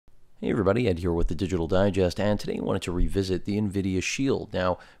Hey everybody, Ed here with the Digital Digest, and today I wanted to revisit the Nvidia Shield.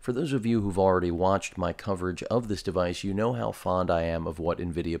 Now, for those of you who've already watched my coverage of this device, you know how fond I am of what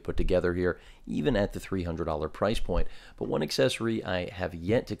Nvidia put together here, even at the $300 price point. But one accessory I have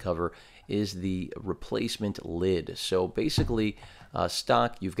yet to cover is the replacement lid. So basically,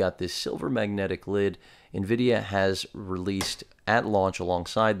 stock, you've got this silver magnetic lid. Nvidia has released at launch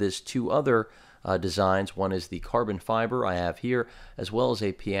alongside this two other designs. One is the carbon fiber I have here, as well as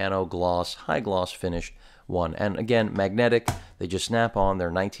a piano gloss, high gloss finished one. And again, magnetic, they just snap on, they're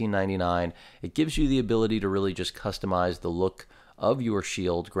 $19.99. It gives you the ability to really just customize the look of your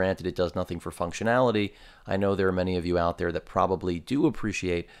Shield. Granted, it does nothing for functionality. I know there are many of you out there that probably do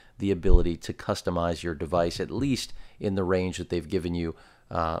appreciate the ability to customize your device, at least in the range that they've given you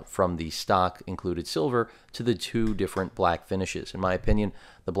from the stock included silver to the two different black finishes. In my opinion,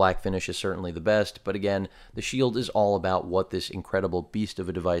 the black finish is certainly the best, but again, the Shield is all about what this incredible beast of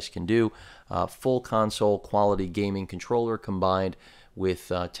a device can do. Full console quality gaming controller combined with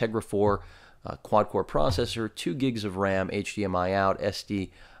Tegra 4 quad-core processor, 2 gigs of RAM, HDMI out,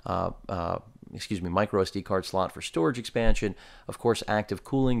 micro SD card slot for storage expansion, of course active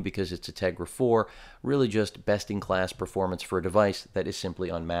cooling because it's a Tegra 4, really just best-in-class performance for a device that is simply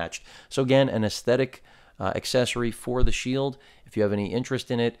unmatched. So again, an aesthetic accessory for the Shield. If you have any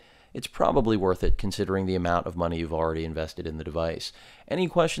interest in it, it's probably worth it considering the amount of money you've already invested in the device. Any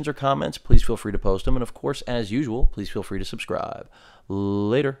questions or comments, please feel free to post them, and of course, as usual, please feel free to subscribe.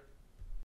 Later.